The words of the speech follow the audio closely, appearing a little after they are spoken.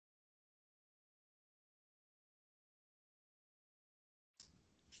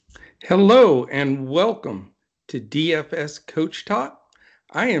Hello and welcome to DFS Coach Talk.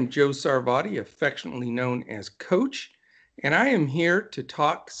 I am Joe Sarvati, affectionately known as Coach, and I am here to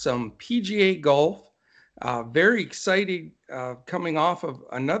talk some PGA golf. Very excited coming off of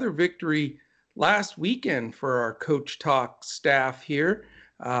another victory last weekend for our Coach Talk staff here.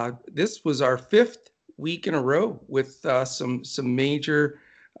 This was our fifth week in a row with some major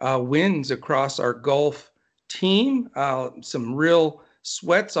wins across our golf team. Some real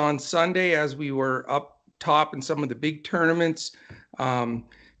sweats on Sunday as we were up top in some of the big tournaments. Um,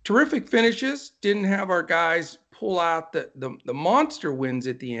 Terrific finishes. Didn't have our guys pull out the monster wins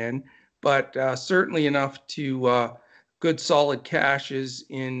at the end, but certainly enough to good solid cashes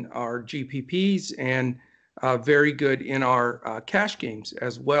in our GPPs and very good in our cash games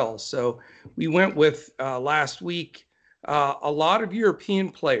as well. So we went with last week a lot of European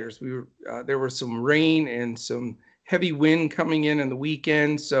players. There was some rain and some heavy wind coming in the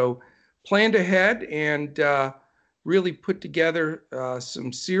weekend, so planned ahead and really put together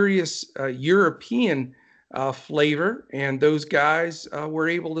some serious European flavor. And those guys were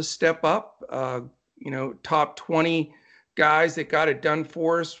able to step up. Top 20 guys that got it done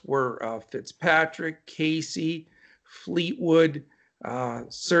for us were Fitzpatrick, Casey, Fleetwood,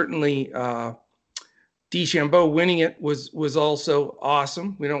 certainly. DeChambeau winning it was also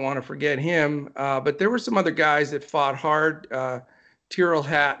awesome. We don't want to forget him. But there were some other guys that fought hard. Tyrrell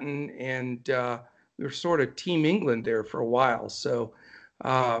Hatton and we were sort of Team England there for a while. So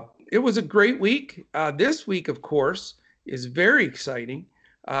it was a great week. This week, of course, is very exciting.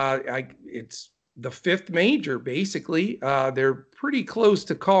 It's the fifth major, basically. They're pretty close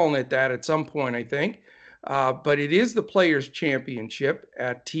to calling it that at some point, I think. But it is the Players' Championship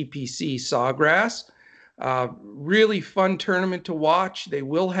at TPC Sawgrass. Really fun tournament to watch. They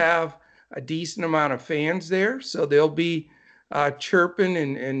will have a decent amount of fans there, so they'll be chirping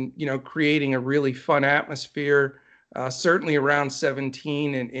and creating a really fun atmosphere. Certainly around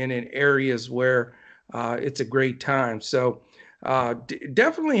 17 and in areas where it's a great time. So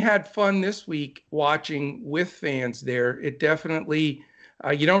definitely had fun this week watching with fans there. It definitely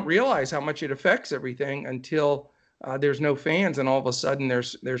you don't realize how much it affects everything until there's no fans, and all of a sudden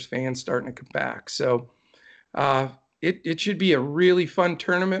there's fans starting to come back. So uh, it should be a really fun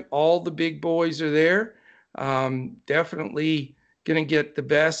tournament. All the big boys are there. Definitely going to get the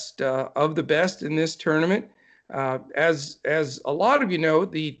best of the best in this tournament. As a lot of you know,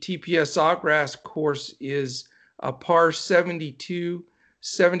 the TPS Sawgrass course is a par 72,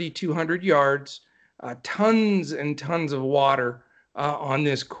 7,200 yards, tons and tons of water on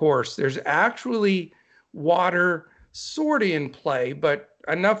this course. There's actually water sort of in play, but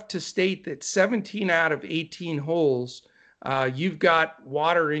enough to state that 17 out of 18 holes, you've got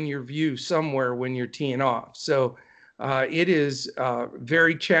water in your view somewhere when you're teeing off. So it is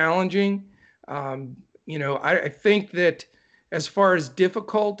very challenging. I think that as far as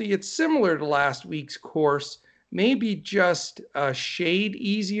difficulty, it's similar to last week's course, maybe just a shade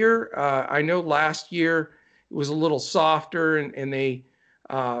easier. I know last year it was a little softer, and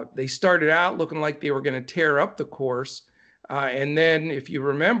they started out looking like they were going to tear up the course. And then, if you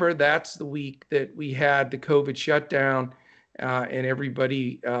remember, that's the week that we had the COVID shutdown and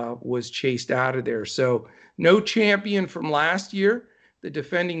everybody was chased out of there. So, no champion from last year. The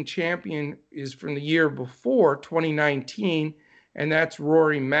defending champion is from the year before, 2019, and that's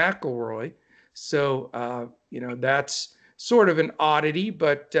Rory McIlroy. So, that's sort of an oddity,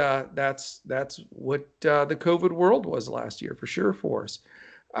 but that's what the COVID world was last year for sure for us.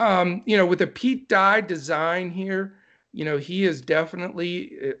 With a Pete Dye design here, he is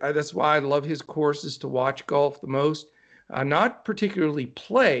definitely, that's why I love his courses to watch golf the most. Not particularly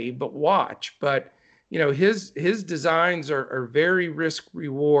play, but watch. But, his designs are very risk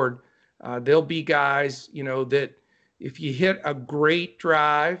reward. There'll be guys, that if you hit a great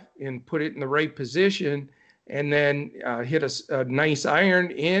drive and put it in the right position and then hit a nice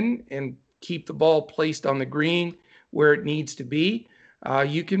iron in and keep the ball placed on the green where it needs to be,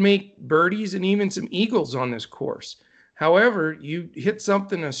 you can make birdies and even some eagles on this course. However, you hit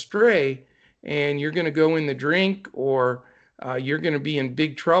something astray and you're going to go in the drink, or you're going to be in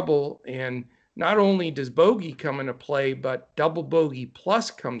big trouble. And not only does bogey come into play, but double bogey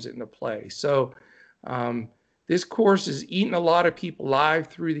plus comes into play. So um, this course has eaten a lot of people alive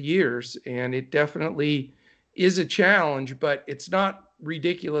through the years, and it definitely is a challenge, but it's not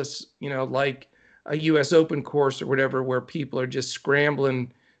ridiculous, like a U.S. Open course or whatever, where people are just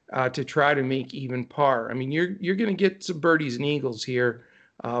scrambling to try to make even par. I mean, you're going to get some birdies and eagles here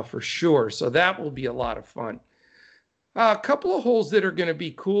for sure. So that will be a lot of fun. A couple of holes that are going to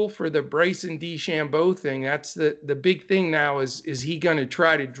be cool for the Bryson DeChambeau thing. That's the big thing now is he going to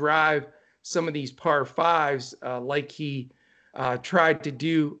try to drive some of these par fives like he tried to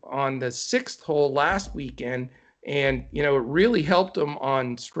do on the sixth hole last weekend. And, it really helped him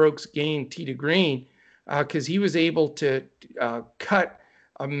on strokes gained tee to green because he was able to cut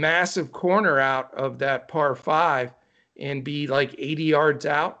a massive corner out of that par five and be like 80 yards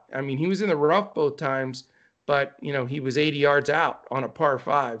out. I mean, he was in the rough both times, but he was 80 yards out on a par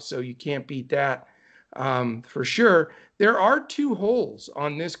five, so you can't beat that for sure. There are two holes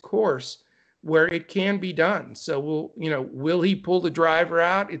on this course where it can be done. So will he pull the driver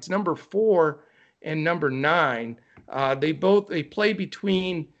out? It's number 4 and number 9. They play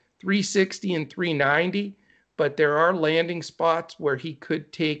between 360 and 390, but there are landing spots where he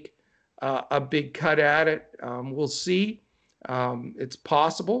could take a big cut at it. We'll see. It's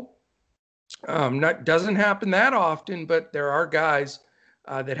possible. Doesn't happen that often, but there are guys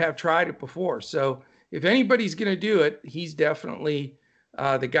that have tried it before. So if anybody's going to do it, he's definitely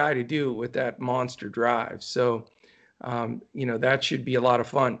the guy to do it with that monster drive. So, that should be a lot of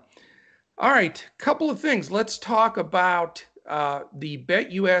fun. All right, couple of things. Let's talk about the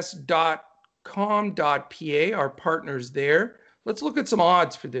betus.com.pa, our partners there. Let's look at some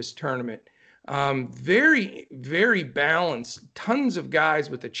odds for this tournament. Very, very balanced. Tons of guys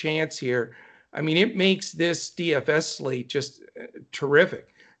with a chance here. I mean, it makes this DFS slate just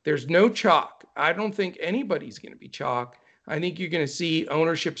terrific. There's no chalk. I don't think anybody's going to be chalk. I think you're going to see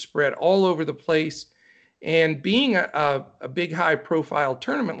ownership spread all over the place. And being a big high-profile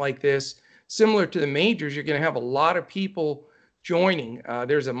tournament like this, similar to the majors, you're going to have a lot of people joining.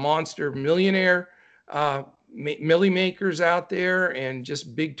 There's a monster millionaire millie makers out there, and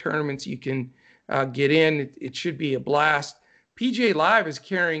just big tournaments you can get in. It should be a blast. PGA Live is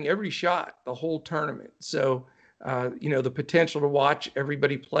carrying every shot the whole tournament. So, the potential to watch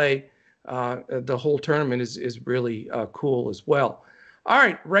everybody play the whole tournament is really cool as well.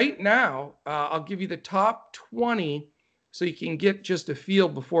 All right now, I'll give you the top 20 so you can get just a feel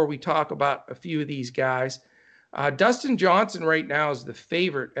before we talk about a few of these guys. Dustin Johnson right now is the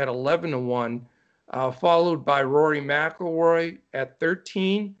favorite at 11-1, followed by Rory McIlroy at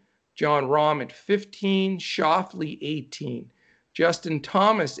 13, Jon Rahm at 15, Schauffele 18, Justin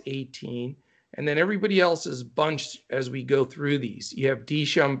Thomas 18, and then everybody else is bunched as we go through these. You have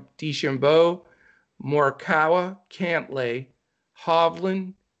DeChambeau, Morikawa, Cantlay,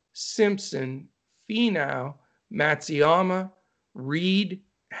 Hovland, Simpson, Finau, Matsuyama, Reed,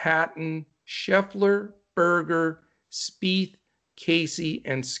 Hatton, Scheffler, Berger, Spieth, Casey,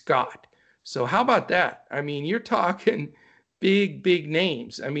 and Scott. So how about that? I mean, you're talking big, big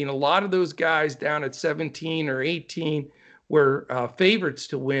names. I mean, a lot of those guys down at 17 or 18 were favorites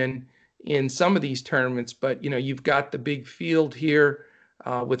to win in some of these tournaments, but you've got the big field here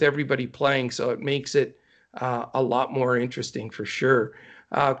with everybody playing, so it makes it a lot more interesting for sure.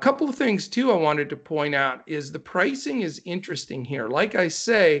 A couple of things too I wanted to point out is the pricing is interesting here. Like I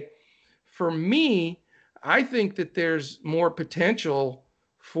say, for me, I think that there's more potential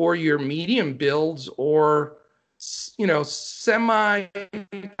for your medium builds or semi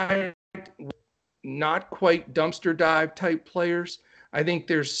not quite dumpster dive type players. I think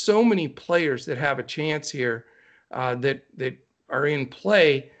there's so many players that have a chance here that are in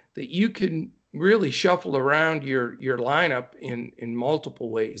play that you can really shuffle around your lineup in multiple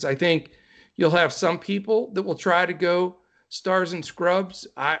ways. I think you'll have some people that will try to go stars and scrubs.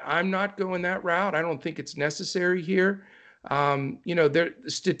 I'm not going that route. I don't think it's necessary here. They're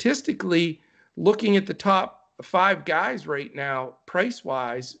statistically looking at the top 5 guys right now,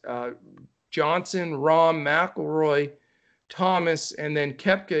 price-wise, Johnson, Rahm, McIlroy, Thomas, and then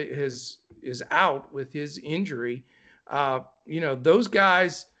Koepka is out with his injury. Those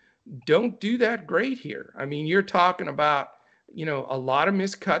guys don't do that great here. I mean, you're talking about, a lot of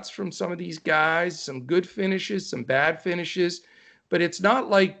miscuts from some of these guys, some good finishes, some bad finishes, but it's not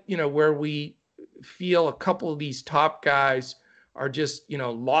like, where we feel a couple of these top guys are just,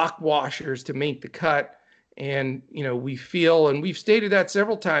 lock washers to make the cut. And, we feel, and we've stated that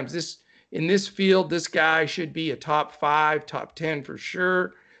several times, in this field, this guy should be a top 5, top 10 for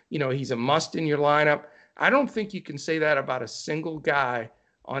sure. He's a must in your lineup. I don't think you can say that about a single guy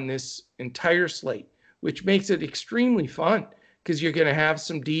on this entire slate, which makes it extremely fun because you're going to have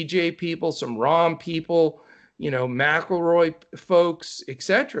some DJ people, some Rahm people, McIlroy folks,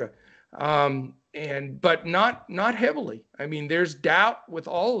 etc. But not heavily. I mean, there's doubt with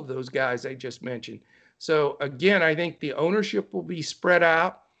all of those guys I just mentioned. So again, I think the ownership will be spread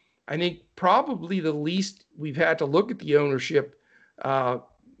out. I think probably the least we've had to look at the ownership,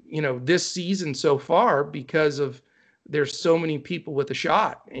 this season so far because of there's so many people with a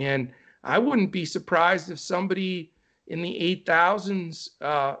shot. And I wouldn't be surprised if somebody in the 8,000s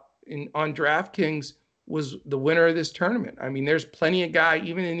on DraftKings was the winner of this tournament. I mean, there's plenty of guys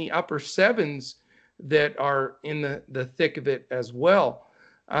even in the upper sevens that are in the thick of it as well.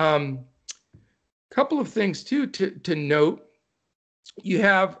 Couple of things too to note. You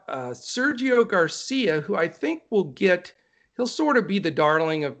have Sergio Garcia, who I think he'll sort of be the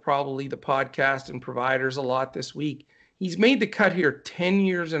darling of probably the podcast and providers a lot this week. He's made the cut here 10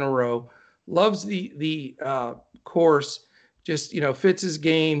 years in a row, loves the course, just, fits his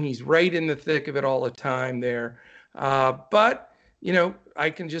game. He's right in the thick of it all the time there. But, I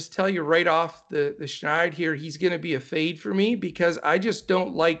can just tell you right off the schneid here, he's going to be a fade for me because I just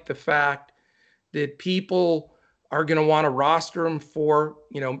don't like the fact that people are going to want to roster him for,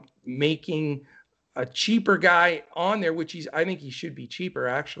 making a cheaper guy on there, which I think he should be cheaper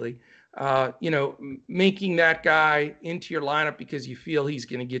actually. Making that guy into your lineup because you feel he's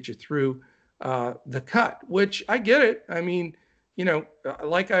going to get you through the cut, which I get it. I mean,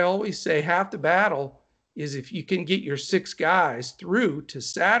 like I always say, half the battle is if you can get your 6 guys through to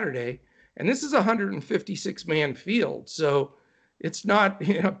Saturday, and this is a 156-man field. So it's not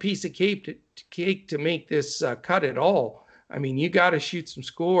a piece of cake to make this cut at all. I mean, you got to shoot some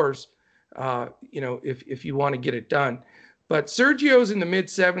scores, if you want to get it done. But Sergio's in the mid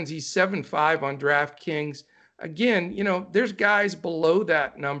sevens. He's 7.5 on DraftKings. Again, there's guys below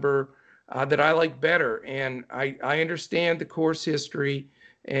that number that I like better. And I understand the course history.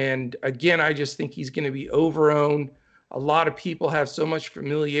 And again, I just think he's going to be overowned. A lot of people have so much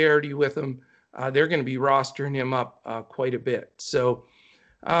familiarity with him. They're going to be rostering him up quite a bit. So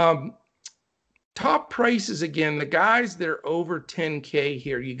top prices, again, the guys that are over 10K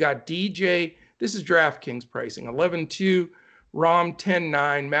here. You got DJ. This is DraftKings pricing. 11.2, Rahm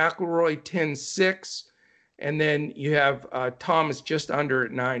 10.9, McIlroy 10.6, and then you have Thomas just under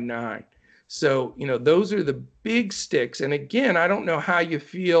at 9.9. So, those are the big sticks. And again, I don't know how you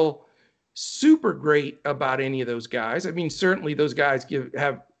feel super great about any of those guys. I mean, certainly those guys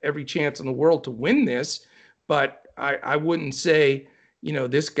have every chance in the world to win this, but I wouldn't say,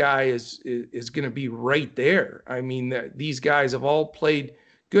 this guy is going to be right there. I mean, these guys have all played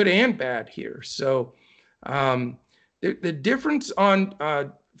good and bad here. So the difference on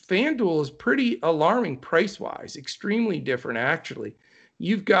FanDuel is pretty alarming price-wise, extremely different, actually.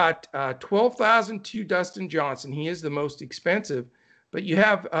 You've got 12,002 Dustin Johnson. He is the most expensive, but you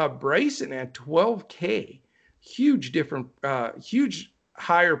have Bryson at 12K. Huge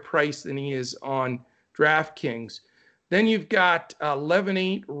higher price than he is on DraftKings. Then you've got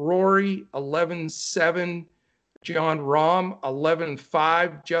 11.8 Rory, 11.7 Jon Rahm,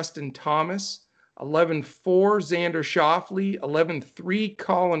 11.5 Justin Thomas, 11.4 Xander Schauffele, 11.3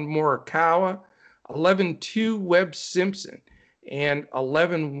 Colin Morikawa, 11.2 Webb Simpson, and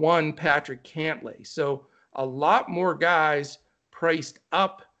 11.1 Patrick Cantlay. So a lot more guys priced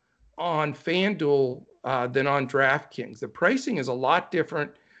up on FanDuel than on DraftKings. The pricing is a lot different.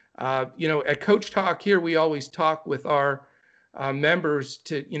 At Coach Talk here, we always talk with our members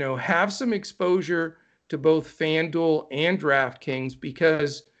to, have some exposure to both FanDuel and DraftKings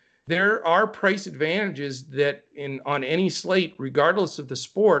because there are price advantages that on any slate, regardless of the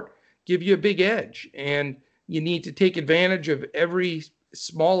sport, give you a big edge. And you need to take advantage of every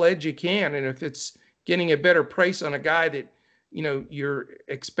small edge you can. And if it's getting a better price on a guy that, you're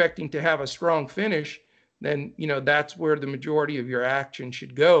expecting to have a strong finish, then, that's where the majority of your action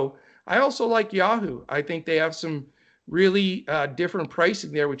should go. I also like Yahoo. I think they have some really different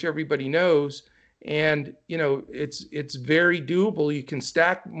pricing there, which everybody knows. And, it's very doable. You can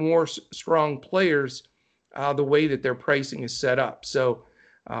stack more strong players the way that their pricing is set up. So,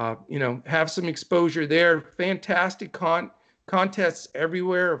 have some exposure there. Fantastic contests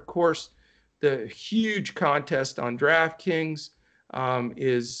everywhere. Of course, the huge contest on DraftKings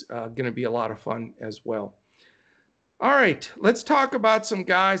is going to be a lot of fun as well. All right, let's talk about some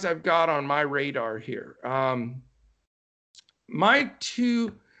guys I've got on my radar here. My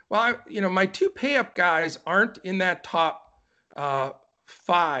two pay-up guys aren't in that top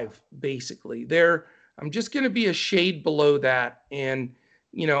 5, basically. I'm just going to be a shade below that. And,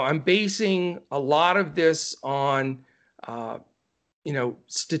 I'm basing a lot of this on,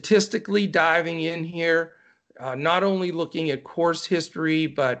 statistically diving in here, not only looking at course history,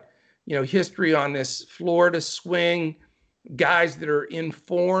 but, history on this Florida swing, guys that are in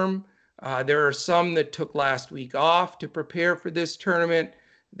form. There are some that took last week off to prepare for this tournament.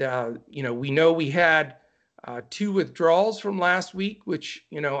 We know we had 2 withdrawals from last week, which,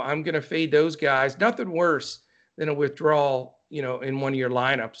 I'm going to fade those guys. Nothing worse than a withdrawal, in one of your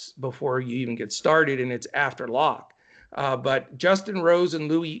lineups before you even get started and it's after lock. But Justin Rose and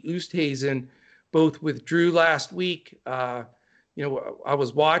Louis Oosthuizen both withdrew last week. I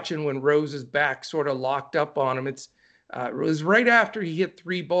was watching when Rose's back sort of locked up on him. It was right after he hit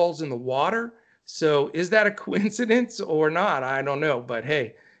 3 balls in the water. So is that a coincidence or not? I don't know. But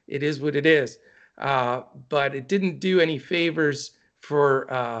hey, it is what it is. But it didn't do any favors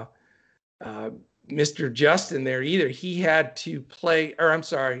for Mr. Justin there either. He had to play, or I'm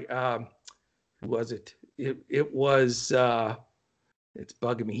sorry, who was it? It was, it's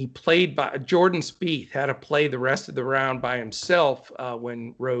bugging me. He played by Jordan Spieth, had to play the rest of the round by himself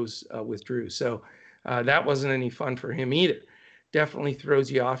when Rose withdrew. So that wasn't any fun for him either. Definitely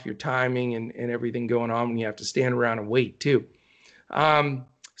throws you off your timing and everything going on when you have to stand around and wait too.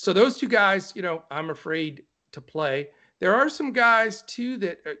 So those two guys, I'm afraid to play. There are some guys too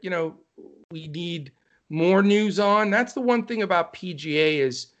that, we need more news on. That's the one thing about PGA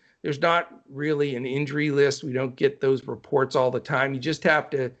is there's not really an injury list. We don't get those reports all the time. You just have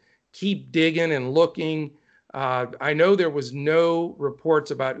to keep digging and looking. I know there was no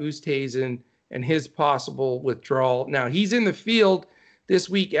reports about Oosthuizen and his possible withdrawal. Now, he's in the field this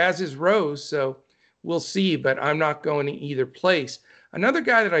week, as is Rose, so we'll see, but I'm not going to either place. Another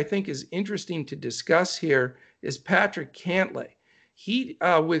guy that I think is interesting to discuss here is Patrick Cantlay. He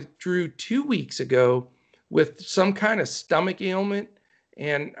withdrew 2 weeks ago with some kind of stomach ailment,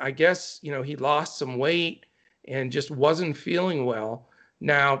 and I guess, he lost some weight and just wasn't feeling well.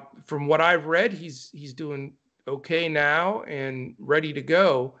 Now, from what I've read, he's doing okay now and ready to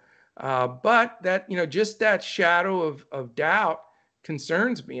go. But that, just that shadow of doubt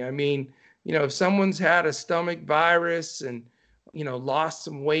concerns me. I mean, if someone's had a stomach virus and, lost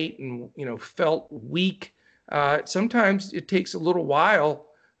some weight and, felt weak, sometimes it takes a little while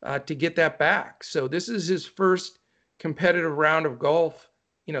to get that back. So this is his first competitive round of golf,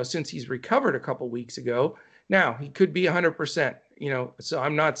 since he's recovered a couple weeks ago. Now, he could be 100%, so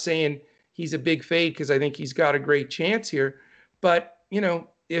I'm not saying he's a big fade because I think he's got a great chance here. But,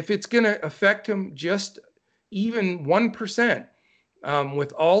 if it's going to affect him just even 1%,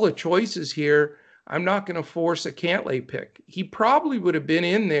 with all the choices here, I'm not going to force a Cantlay pick. He probably would have been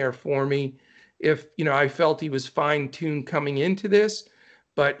in there for me if, I felt he was fine-tuned coming into this.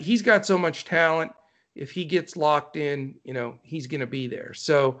 But he's got so much talent. If he gets locked in, he's going to be there.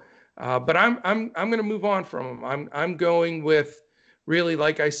 So, but I'm going to move on from him. I'm going with really,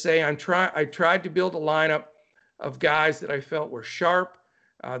 like I say, I tried to build a lineup of guys that I felt were sharp,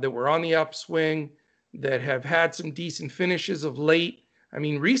 that were on the upswing, that have had some decent finishes of late. I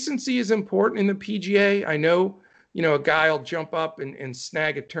mean, recency is important in the PGA. I know, a guy will jump up and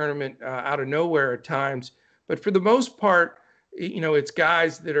snag a tournament out of nowhere at times, but for the most part, it's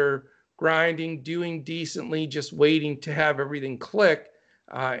guys that are grinding, doing decently, just waiting to have everything click.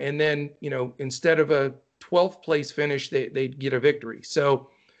 And then, instead of a 12th place finish, they get a victory. So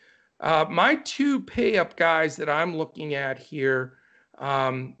my 2 pay-up guys that I'm looking at here,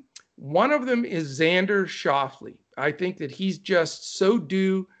 one of them is Xander Schauffele. I think that he's just so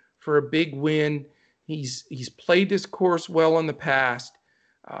due for a big win. He's played this course well in the past.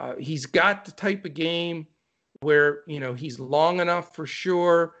 He's got the type of game where, he's long enough for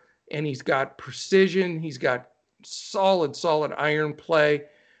sure, and he's got precision. He's got solid iron play.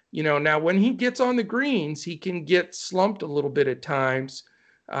 Now when he gets on the greens, he can get slumped a little bit at times.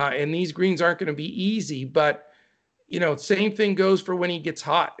 And these greens aren't going to be easy, but, same thing goes for when he gets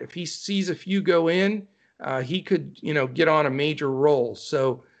hot. If he sees a few go in, he could, get on a major roll.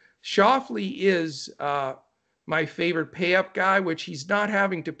 So Schauffele is my favorite pay-up guy, which he's not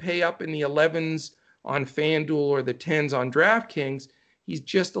having to pay up in the 11s on FanDuel or the 10s on DraftKings. He's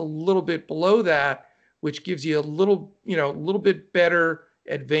just a little bit below that, which gives you a little bit better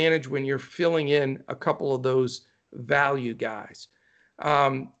advantage when you're filling in a couple of those value guys.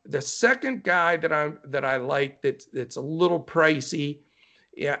 The second guy that I like that's a little pricey,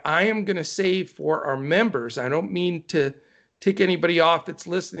 I am going to save for our members. I don't mean to tick anybody off that's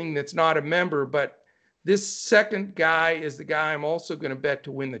listening that's not a member, but this second guy is the guy I'm also going to bet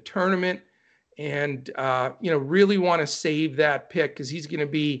to win the tournament, and really want to save that pick because he's going to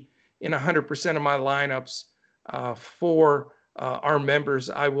be in 100% of my lineups for our members.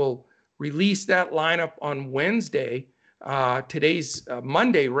 I will release that lineup on Wednesday. Today's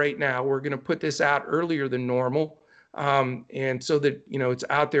Monday right now. We're going to put this out earlier than normal. And so that, it's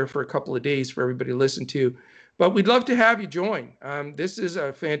out there for a couple of days for everybody to listen to. But we'd love to have you join. This is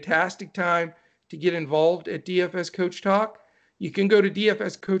a fantastic time to get involved at DFS Coach Talk. You can go to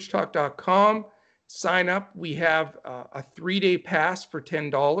dfscoachtalk.com, sign up. We have a 3-day pass for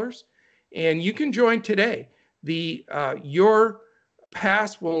 $10, and you can join today. Your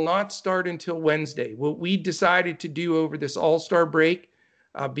pass will not start until Wednesday. What we decided to do over this All-Star break,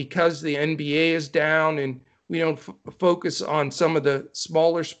 because the NBA is down and we don't focus on some of the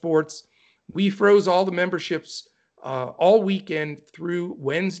smaller sports, we froze all the memberships all weekend through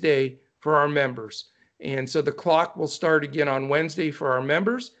Wednesday for our members. And so the clock will start again on Wednesday for our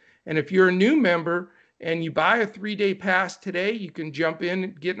members. And if you're a new member and you buy a 3-day pass today, you can jump in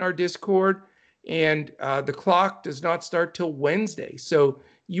and get in our Discord. And the clock does not start till Wednesday. So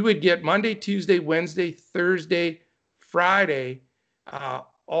you would get Monday, Tuesday, Wednesday, Thursday, Friday,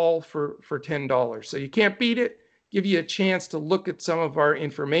 all for $10. So you can't beat it. Give you a chance to look at some of our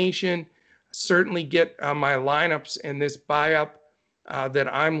information. Certainly get my lineups and this buy-up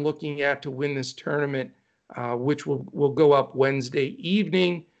that I'm looking at to win this tournament, which will go up Wednesday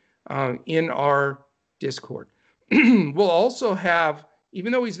evening in our Discord. We'll also have,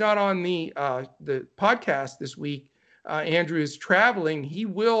 even though he's not on the podcast this week, Andrew is traveling. He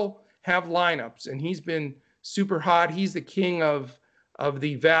will have lineups, and he's been super hot. He's the king of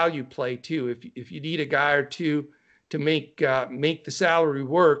the value play too. If you need a guy or two to make the salary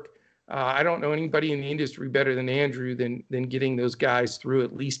work, I don't know anybody in the industry better than Andrew than getting those guys through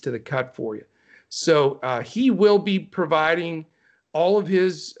at least to the cut for you. So he will be providing all of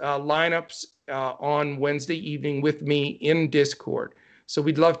his lineups on Wednesday evening with me in Discord. So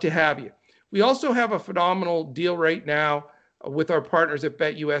we'd love to have you. We also have a phenomenal deal right now with our partners at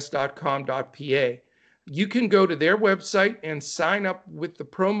betus.com.pa. You can go to their website and sign up with the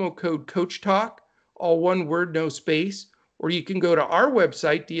promo code CoachTalk, all one word, no space. Or you can go to our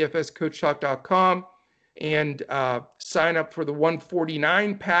website, dfscoachtalk.com, and sign up for the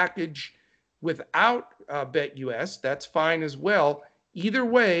 $149 package without BetUS. That's fine as well. Either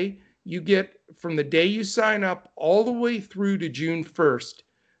way, you get, from the day you sign up all the way through to June 1st,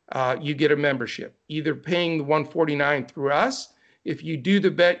 you get a membership, either paying the $149 through us. If you do the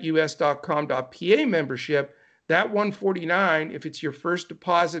betus.com.pa membership, that $149, if it's your first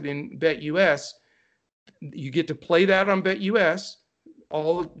deposit in BetUS, you get to play that on BetUS,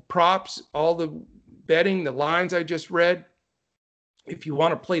 all the props, all the betting, the lines I just read. If you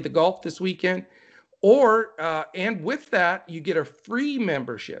want to play the golf this weekend, or and with that, you get a free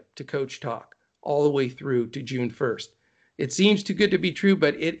membership to Coach Talk all the way through to June 1st. It seems too good to be true,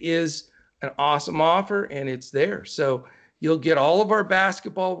 but it is an awesome offer, and it's there. So you'll get all of our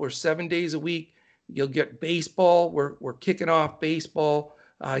basketball. We're 7 days a week. You'll get baseball. We're kicking off baseball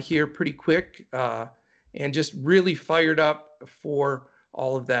here pretty quick, and just really fired up for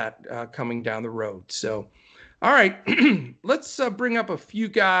all of that coming down the road. So, all right, let's bring up a few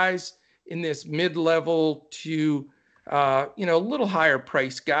guys in this mid-level to, a little higher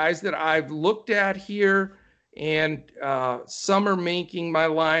price guys that I've looked at here, and some are making my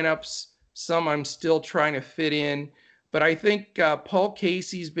lineups. Some I'm still trying to fit in, but I think Paul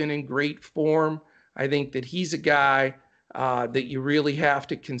Casey's been in great form. I think that he's a guy that you really have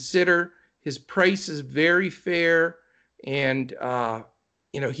to consider. His price is very fair, and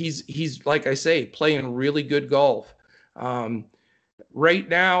he's like I say, playing really good golf. Right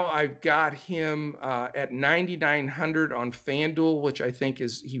now, I've got him at 9,900 on FanDuel, which I think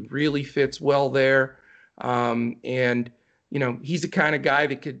he really fits well there. And he's the kind of guy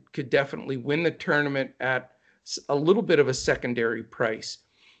that could definitely win the tournament at a little bit of a secondary price.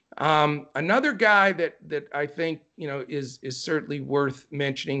 Another guy that I think is certainly worth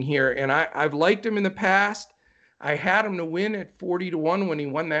mentioning here, and I've liked him in the past. I had him to win at 40-1 when he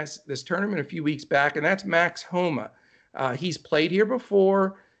won this tournament a few weeks back, and that's Max Homa. He's played here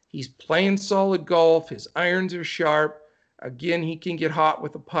before. He's playing solid golf. His irons are sharp. Again, he can get hot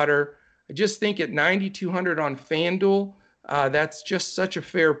with a putter. I just think at 9,200 on FanDuel, that's just such a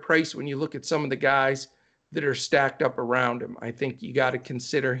fair price when you look at some of the guys that are stacked up around him. I think you got to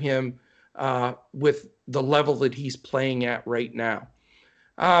consider him with the level that he's playing at right now.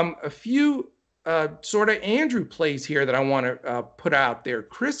 A few sort of Andrew plays here that I want to put out there.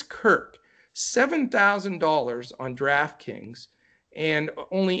 Chris Kirk, $7,000 on DraftKings and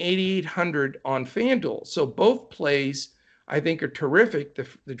only 8,800 on FanDuel. So both plays I think are terrific.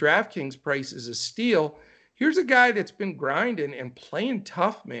 The DraftKings price is a steal. Here's a guy that's been grinding and playing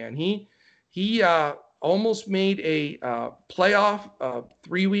tough, man. He almost made a playoff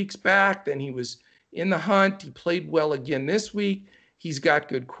 3 weeks back. Then he was in the hunt. He played well again this week. He's got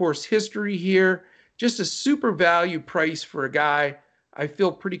good course history here. Just a super value price for a guy I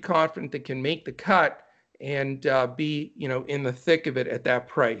feel pretty confident that can make the cut and be, in the thick of it at that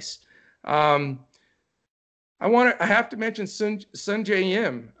price. I have to mention Sungjae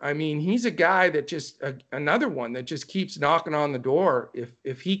Im. I mean, he's a guy that another one that just keeps knocking on the door.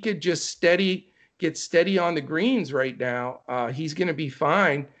 If he could just steady gets steady on the greens right now, he's going to be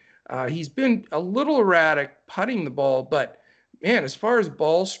fine. He's been a little erratic putting the ball, but man, as far as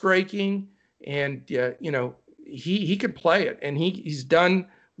ball striking and he could play it, and he's done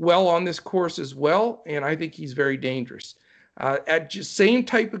well on this course as well, and I think he's very dangerous. At just same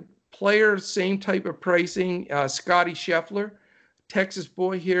type of player, same type of pricing, Scotty Scheffler, Texas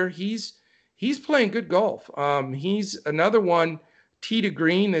boy here, he's playing good golf. He's another one, tee to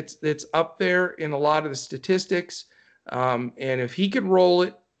green, that's up there in a lot of the statistics. And if he can roll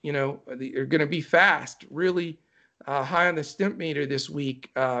it, they're going to be fast, really high on the Stimpmeter this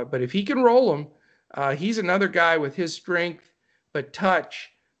week. But if he can roll them, he's another guy with his strength, but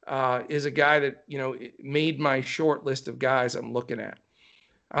touch is a guy that, made my short list of guys I'm looking at.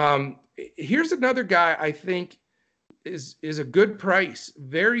 Here's another guy I think is a good price,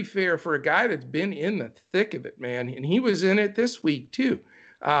 very fair for a guy that's been in the thick of it, man. And he was in it this week too.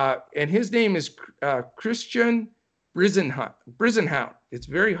 And his name is Christian Brisenhout. It's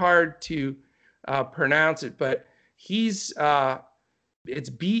very hard to pronounce it, but he's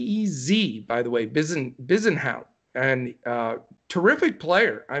it's B-E-Z, by the way, Brisenhout, and terrific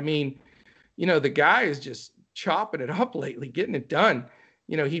player. I mean, the guy is just chopping it up lately, getting it done.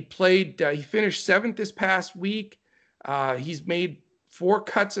 He finished 7th this past week. He's made 4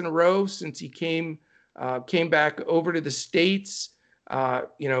 cuts in a row since he came back over to the States.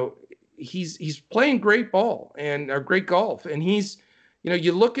 He's playing great ball and great golf. And he's,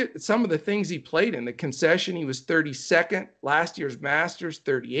 you look at some of the things he played in the concession. He was 32nd, last year's Masters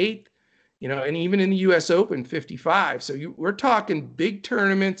 38th, and even in the U.S. Open 55. So we're talking big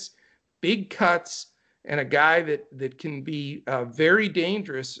tournaments, big cuts, and a guy that can be very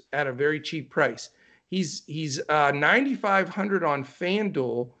dangerous at a very cheap price. He's 9,500 on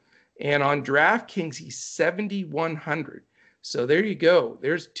FanDuel, and on DraftKings he's 7,100. So there you go.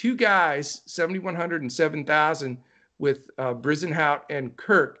 There's 2 guys, 7,100 and 7,000, with Brisenhout and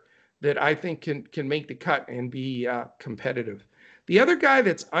Kirk, that I think can make the cut and be competitive. The other guy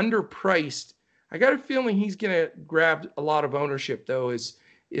that's underpriced, I got a feeling he's going to grab a lot of ownership though, is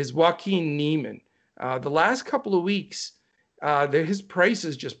Joaquin Niemann. The last couple of weeks, his price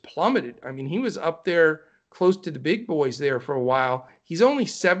has just plummeted. I mean, he was up there close to the big boys there for a while. He's only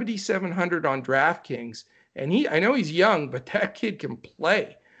 7,700 on DraftKings, and I know he's young, but that kid can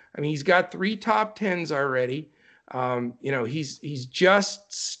play. I mean, he's got 3 top 10s already. He's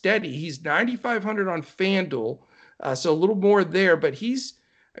just steady. He's 9,500 on FanDuel, so a little more there. But it's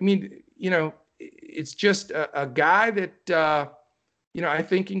just a guy that I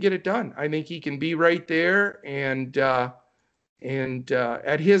think can get it done. I think he can be right there, and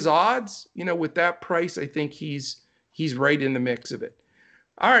at his odds, with that price, I think he's right in the mix of it.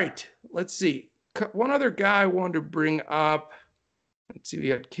 All right, let's see. One other guy I wanted to bring up. Let's see, we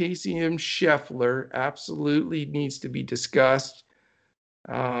got Casey M. Scheffler. Absolutely needs to be discussed.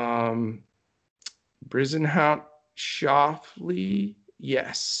 Brisenhout, Schauffele.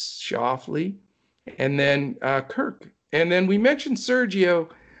 Yes, Schauffele. And then Kirk. And then we mentioned Sergio.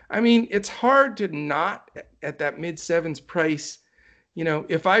 I mean, it's hard to not at that mid-7s price.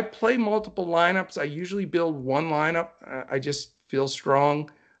 If I play multiple lineups, I usually build one lineup. I just feel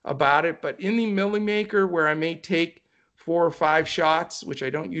strong about it. But in the Millie Maker, where I may take 4 or 5 shots, which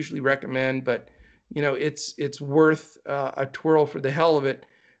I don't usually recommend, but it's worth a twirl for the hell of it.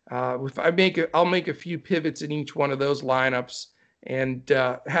 If I'll make a few pivots in each one of those lineups, and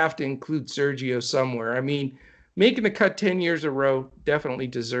have to include Sergio somewhere. I mean, making the cut 10 years in a row definitely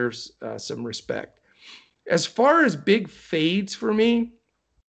deserves some respect. As far as big fades for me,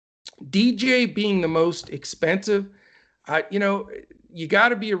 DJ being the most expensive, you got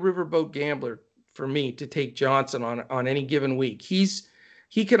to be a riverboat gambler for me to take Johnson on any given week.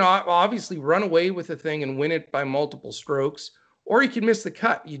 He can obviously run away with the thing and win it by multiple strokes, or he can miss the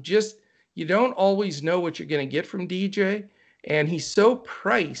cut. You don't always know what you're going to get from DJ, and he's so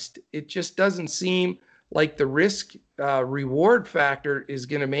priced, it just doesn't seem like the risk reward factor is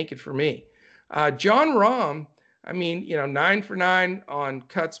going to make it for me. Jon Rahm, 9 for 9 on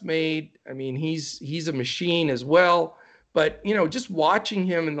cuts made. I mean, he's a machine as well. But, just watching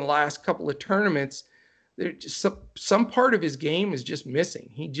him in the last couple of tournaments, some part of his game is just missing.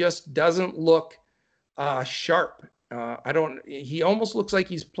 He just doesn't look sharp. He almost looks like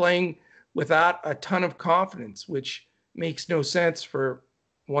he's playing without a ton of confidence, which makes no sense for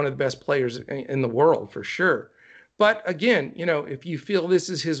one of the best players in the world, for sure. But again, if you feel this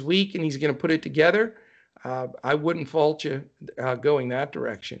is his week and he's going to put it together, I wouldn't fault you going that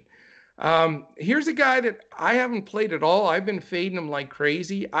direction. Here's a guy that I haven't played at all. I've been fading him like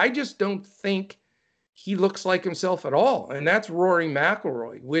crazy. I just don't think he looks like himself at all. And that's Rory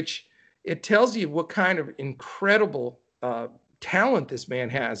McIlroy, which it tells you what kind of incredible talent this man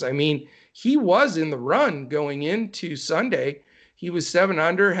has. I mean, he was in the run going into Sunday. He was 7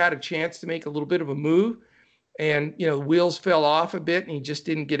 under, had a chance to make a little bit of a move, and wheels fell off a bit, and he just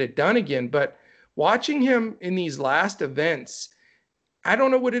didn't get it done again. But watching him in these last events, I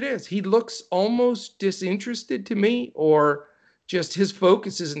don't know what it is. He looks almost disinterested to me, or just his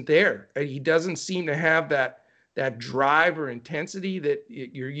focus isn't there. He doesn't seem to have that drive or intensity that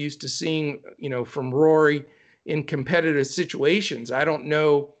you're used to seeing, from Rory in competitive situations. I don't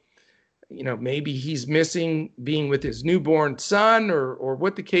know, maybe he's missing being with his newborn son, or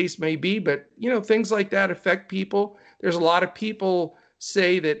what the case may be, but things like that affect people. There's a lot of people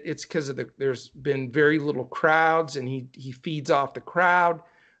say that it's because there's been very little crowds, and he feeds off the crowd.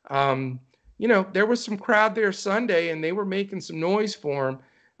 There was some crowd there Sunday, and they were making some noise for him,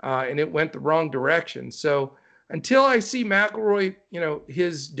 and it went the wrong direction. So until I see McIlroy,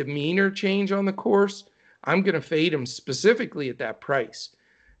 his demeanor change on the course, I'm going to fade him specifically at that price.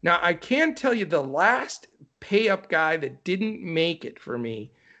 Now, I can tell you the last pay-up guy that didn't make it for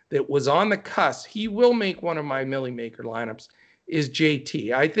me, that was on the cusp, he will make one of my Millie Maker lineups, is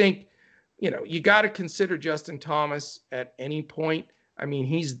JT. I think, you got to consider Justin Thomas at any point. I mean,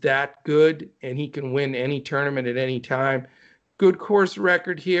 he's that good, and he can win any tournament at any time. Good course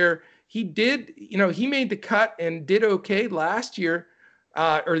record here. He did, he made the cut and did okay last year,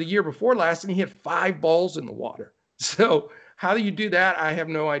 or the year before last, and he had 5 balls in the water. So how do you do that? I have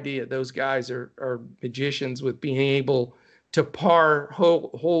no idea. Those guys are magicians with being able to par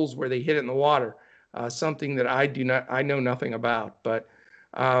holes where they hit it in the water, something that I know nothing about. But,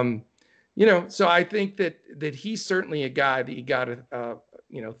 so I think that he's certainly a guy that you got to,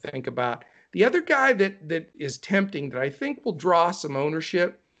 think about. The other guy that is tempting, that I think will draw some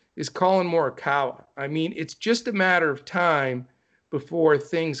ownership, is Collin Morikawa. I mean, it's just a matter of time before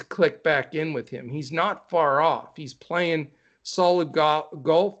things click back in with him. He's not far off. He's playing solid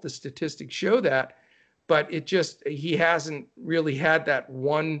golf. The statistics show that, but he hasn't really had that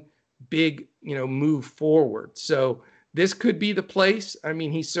one big, move forward. So this could be the place. I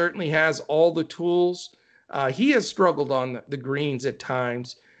mean, he certainly has all the tools. He has struggled on the greens at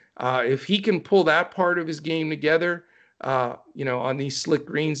times. If he can pull that part of his game together, on these slick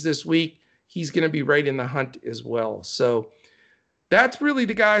greens this week, he's going to be right in the hunt as well. So that's really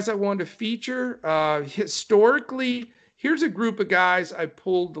the guys I wanted to feature. Historically, here's a group of guys I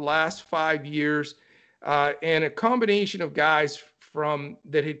pulled the last 5 years, and a combination of guys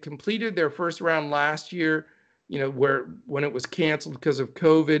that had completed their first round last year, when it was canceled because of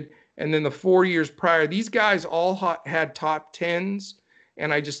COVID, and then the 4 years prior. These guys all had top 10s,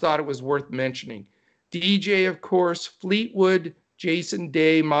 and I just thought it was worth mentioning. DJ, of course, Fleetwood, Jason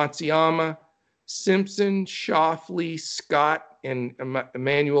Day, Matsuyama, Simpson, Schauffele, Scott, and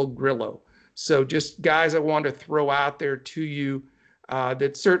Emmanuel Grillo. So just guys I want to throw out there to you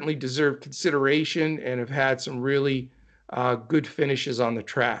that certainly deserve consideration and have had some really good finishes on the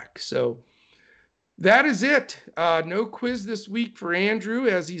track. So that is it. No quiz this week for Andrew,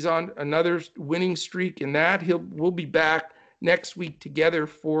 as he's on another winning streak in that. We'll be back next week together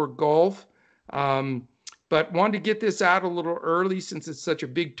for golf. But wanted to get this out a little early since it's such a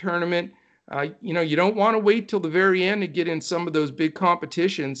big tournament. You don't want to wait till the very end to get in some of those big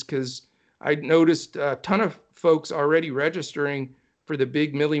competitions, because I noticed a ton of folks already registering for the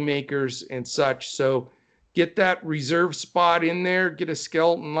big Millie Makers and such. So get that reserve spot in there, get a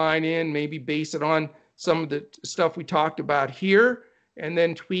skeleton line in, maybe base it on some of the stuff we talked about here, and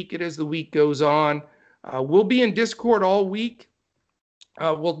then tweak it as the week goes on. We'll be in Discord all week.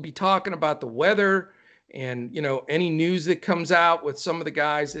 We'll be talking about the weather and, any news that comes out with some of the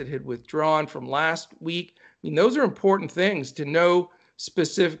guys that had withdrawn from last week. I mean, those are important things to know,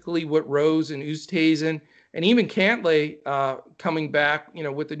 specifically what Rose and Oosthuizen and even Cantlay coming back,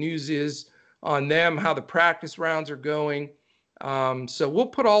 what the news is on them, how the practice rounds are going. So we'll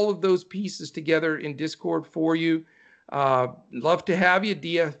put all of those pieces together in Discord for you. Love to have you,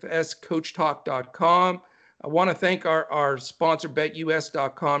 dfscoachtalk.com. I want to thank our sponsor,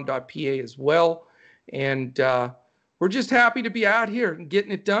 betus.com.pa as well. And we're just happy to be out here and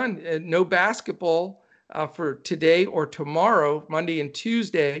getting it done. No basketball for today or tomorrow, Monday and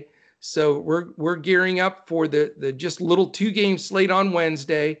Tuesday. So we're gearing up for the just little 2-game slate on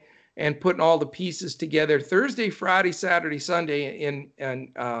Wednesday and putting all the pieces together. Thursday, Friday, Saturday, Sunday in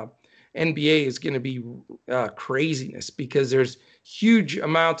NBA is going to be craziness, because there's huge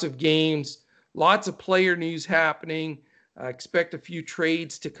amounts of games, lots of player news happening. Expect a few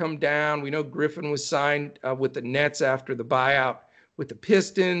trades to come down. We know Griffin was signed with the Nets after the buyout with the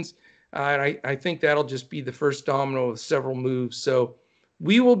Pistons. And I think that'll just be the first domino of several moves. So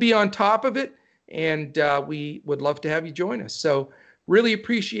we will be on top of it, and we would love to have you join us. So really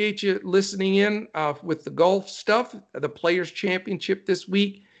appreciate you listening in with the golf stuff. The Players Championship this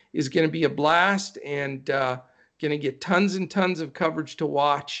week is going to be a blast, and going to get tons and tons of coverage to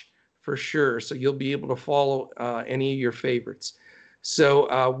watch for sure. So you'll be able to follow any of your favorites.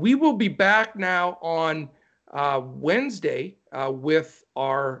 So we will be back now on Wednesday with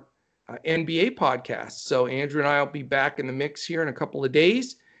our NBA podcast. So Andrew and I will be back in the mix here in a couple of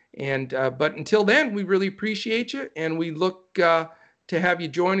days. And but until then, we really appreciate you, and we look to have you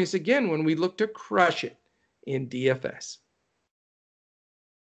join us again when we look to crush it in DFS.